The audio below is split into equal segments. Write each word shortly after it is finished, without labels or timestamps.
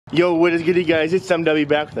Yo, what is good, guys? It's MW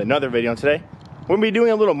back with another video. Today we're gonna be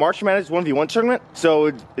doing a little March Madness 1v1 tournament.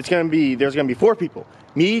 So there's gonna be 4 people: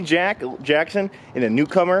 me, Jackson, and a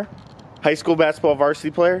newcomer high school basketball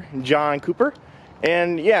varsity player, John Cooper.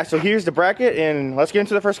 And yeah, so here's the bracket, and let's get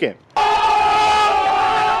into the first game.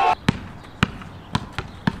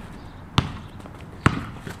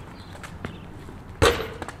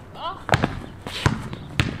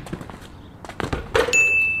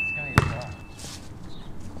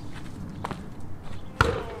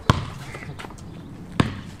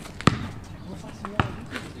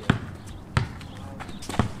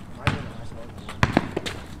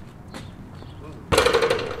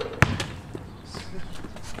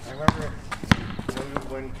 I remember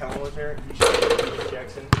when Kellen was here, he showed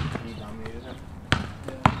Jackson, and he dominated him.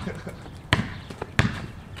 Yeah.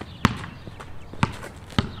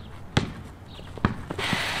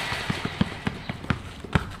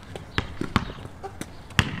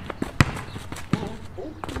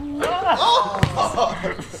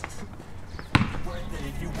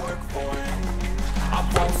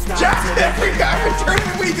 Jackson, every guy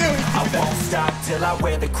tournament we do. I won't stop till I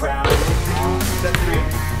wear the crown. That's 3.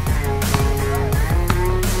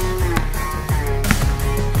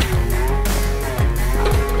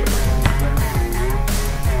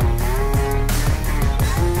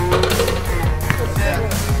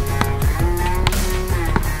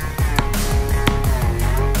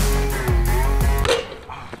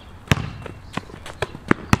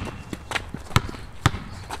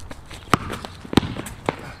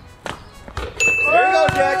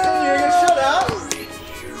 Jackson, you're gonna shut up.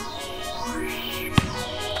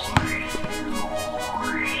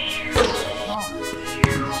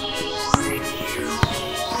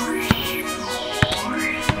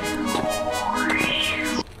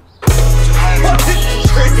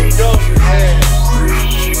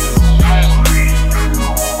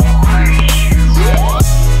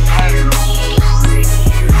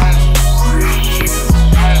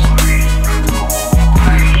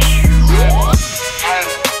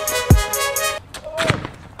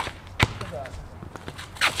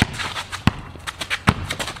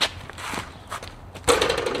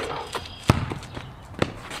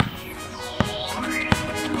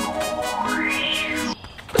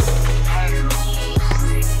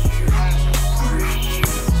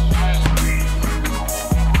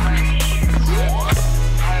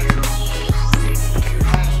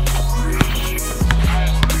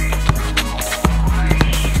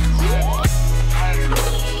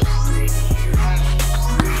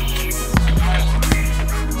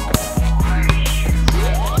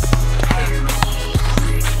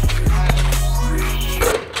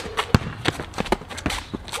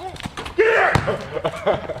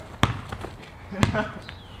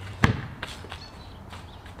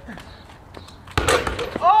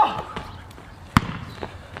 Oh!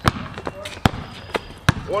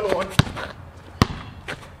 1-1.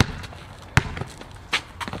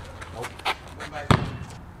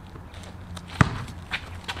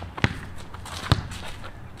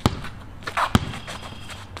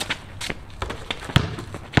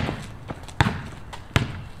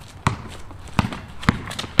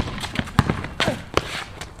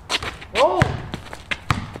 Oh!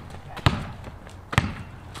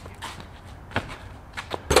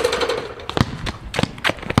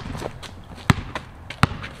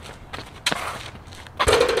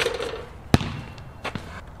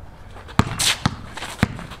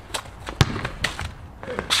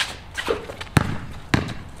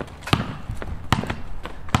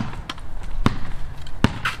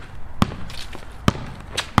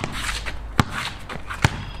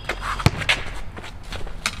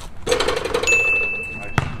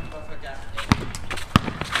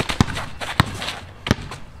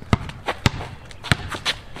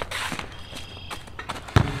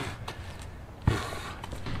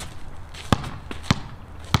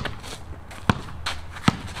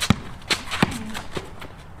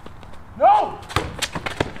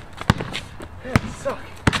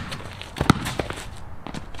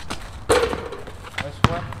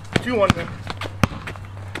 2-1 win.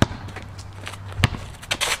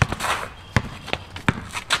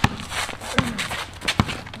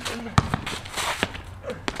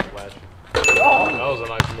 Oh, that was a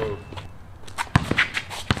nice move.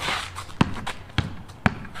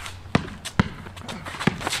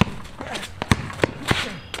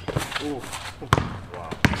 Ooh. Wow.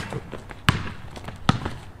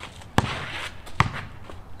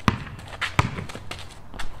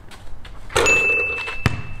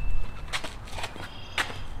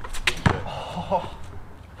 Oh.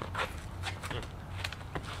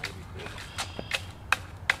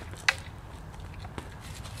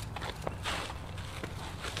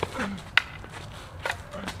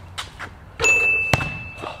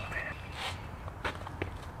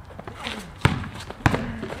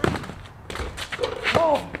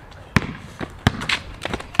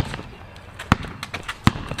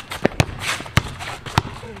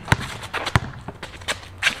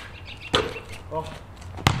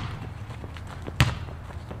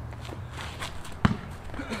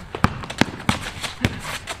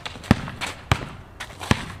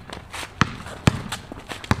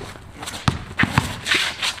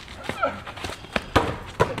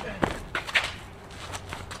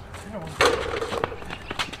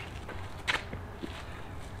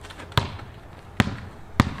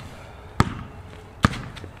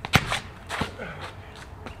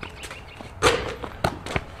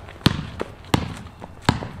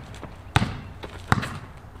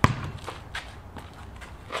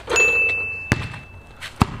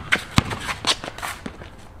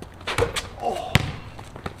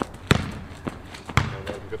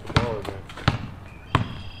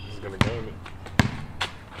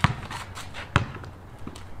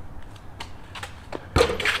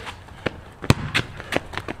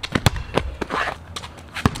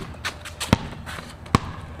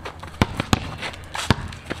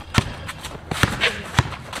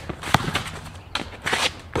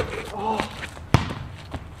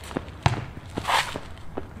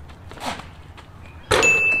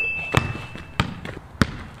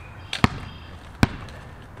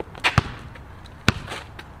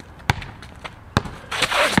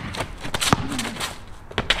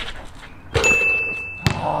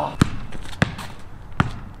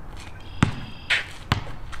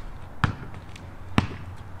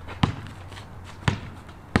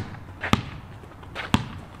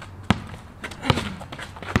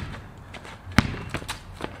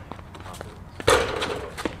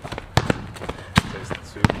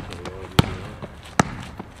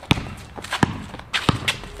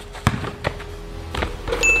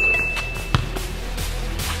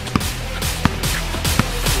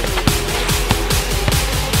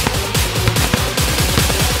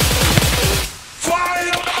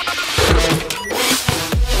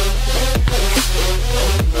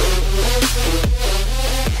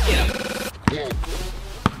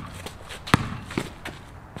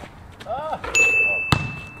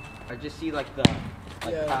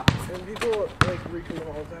 Like yeah. top. And people like retweet them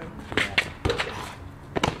all the time. Yeah.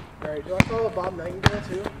 Alright, do I follow Bob Nightingale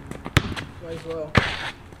too? Might as well.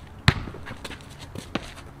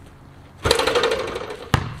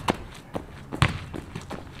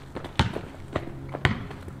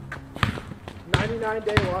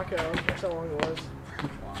 Day lockout. That's how long it was.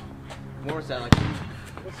 Wow. What was that like?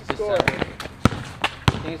 What's the Just score? 7.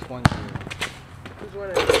 I think it's 1-0. Who's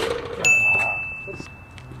winning? What's...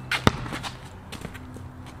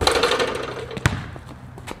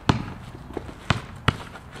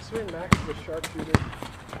 This man Max is a sharpshooter.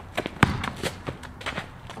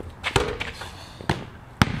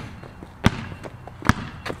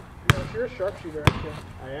 No, you're a sharpshooter, actually.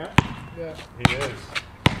 I am? Yeah. He is.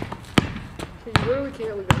 You literally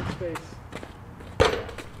can't leave any space.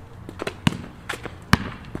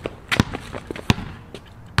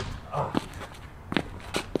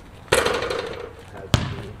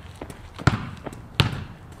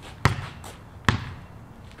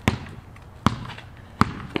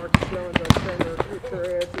 Marcus Jones, our trying to recruit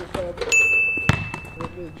Correa to the club.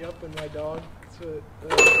 Really jumping my dog.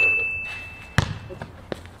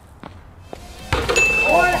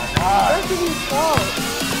 What? That's a new foul.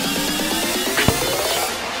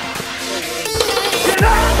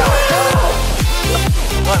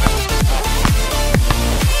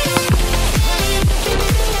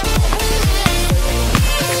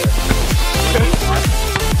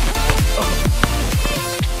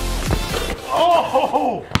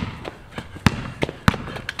 Oh!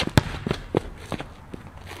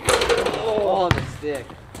 Oh, the stick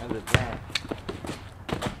and the back.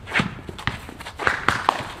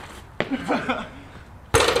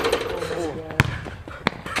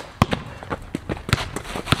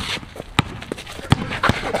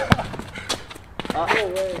 No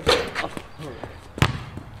way.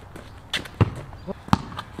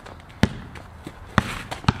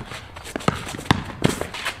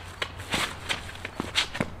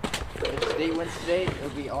 If State wins today, it'll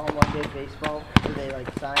be all Monday baseball. Where they like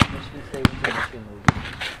sign Michigan State wins and Michigan loses.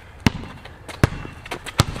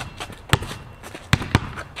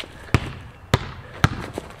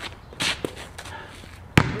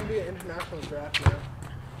 It's going to be an international draft now.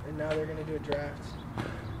 And now they're going to do a draft.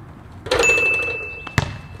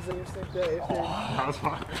 Because I just think that if they're, That was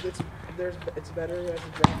fun. it's better as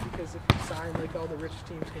a draft because if you sign, like all the rich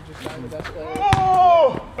teams can just sign the best players.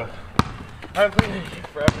 Oh! I've been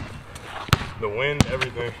forever. The wind,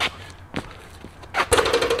 everything.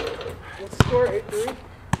 What's the score? 8-3?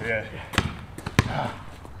 Yeah.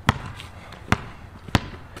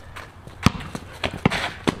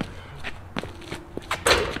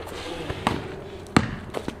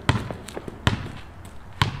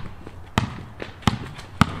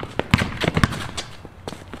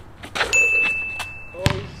 Oh,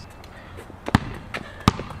 he's...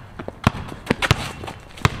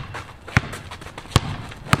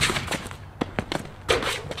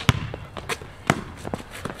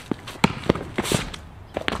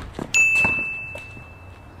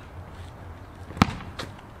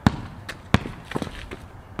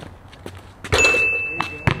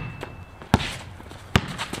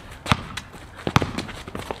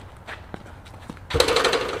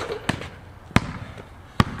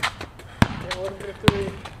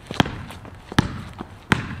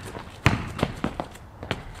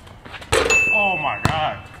 Oh my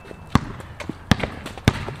god.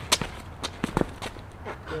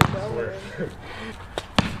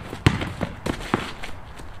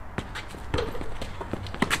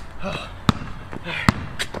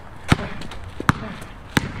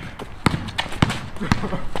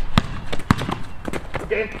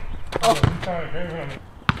 Again. Oh, I'm sorry.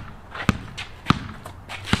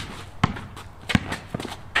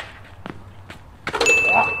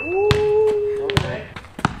 Ooh!